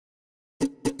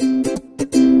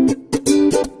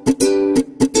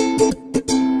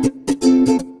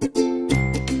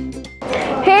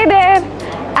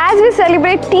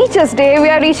celebrate Teachers' Day, we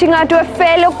are reaching out to a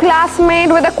fellow classmate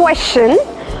with a question.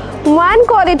 One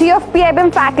quality of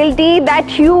PIBM faculty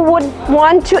that you would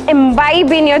want to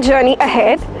imbibe in your journey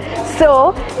ahead.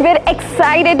 So, we're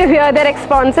excited to hear their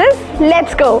responses.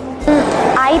 Let's go.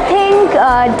 I think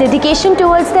dedication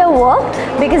towards their work,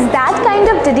 because that kind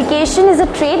of dedication is a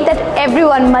trait that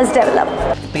everyone must develop.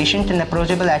 Patient and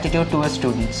approachable attitude towards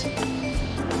students.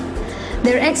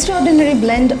 Their extraordinary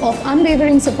blend of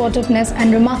unwavering supportiveness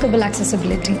and remarkable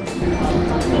accessibility.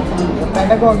 The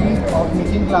pedagogy of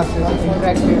making classes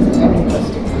interactive and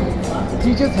interesting.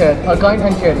 Teachers here are kind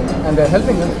and caring, and they're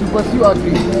helping us to pursue our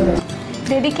dreams.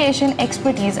 Dedication,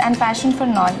 expertise and passion for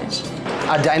knowledge.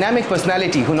 A dynamic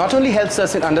personality who not only helps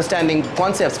us in understanding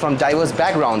concepts from diverse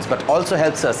backgrounds but also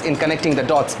helps us in connecting the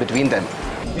dots between them.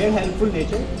 Their helpful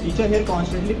nature, teachers here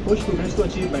constantly push students to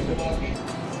achieve better.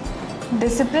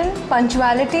 Discipline,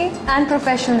 punctuality and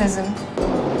professionalism.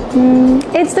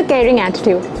 It's the caring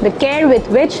attitude. The care with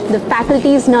which the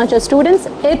faculties nurture students,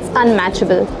 it's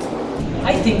unmatchable.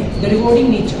 I think the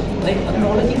rewarding nature, like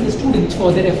acknowledging the students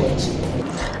for their efforts.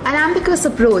 An ambiguous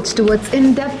approach towards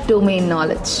in-depth domain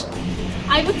knowledge.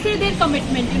 I would say their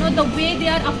commitment, the way they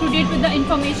are up to date with the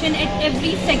information at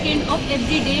every second of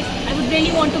every day. I would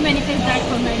really want to manifest that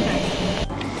for my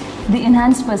life. The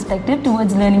enhanced perspective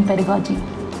towards learning pedagogy.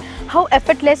 How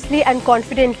effortlessly and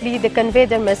confidently they convey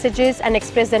their messages and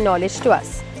express their knowledge to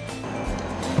us.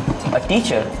 A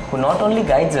teacher who not only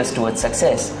guides us towards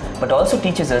success, but also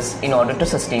teaches us in order to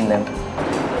sustain them.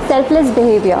 Selfless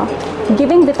behavior,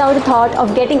 giving without a thought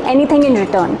of getting anything in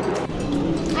return.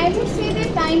 I would say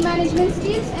their time management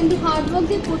skills and the hard work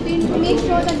they put in to make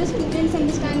sure that the students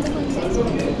understand the concepts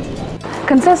better.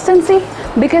 Consistency,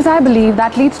 because I believe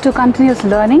that leads to continuous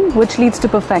learning, which leads to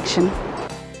perfection.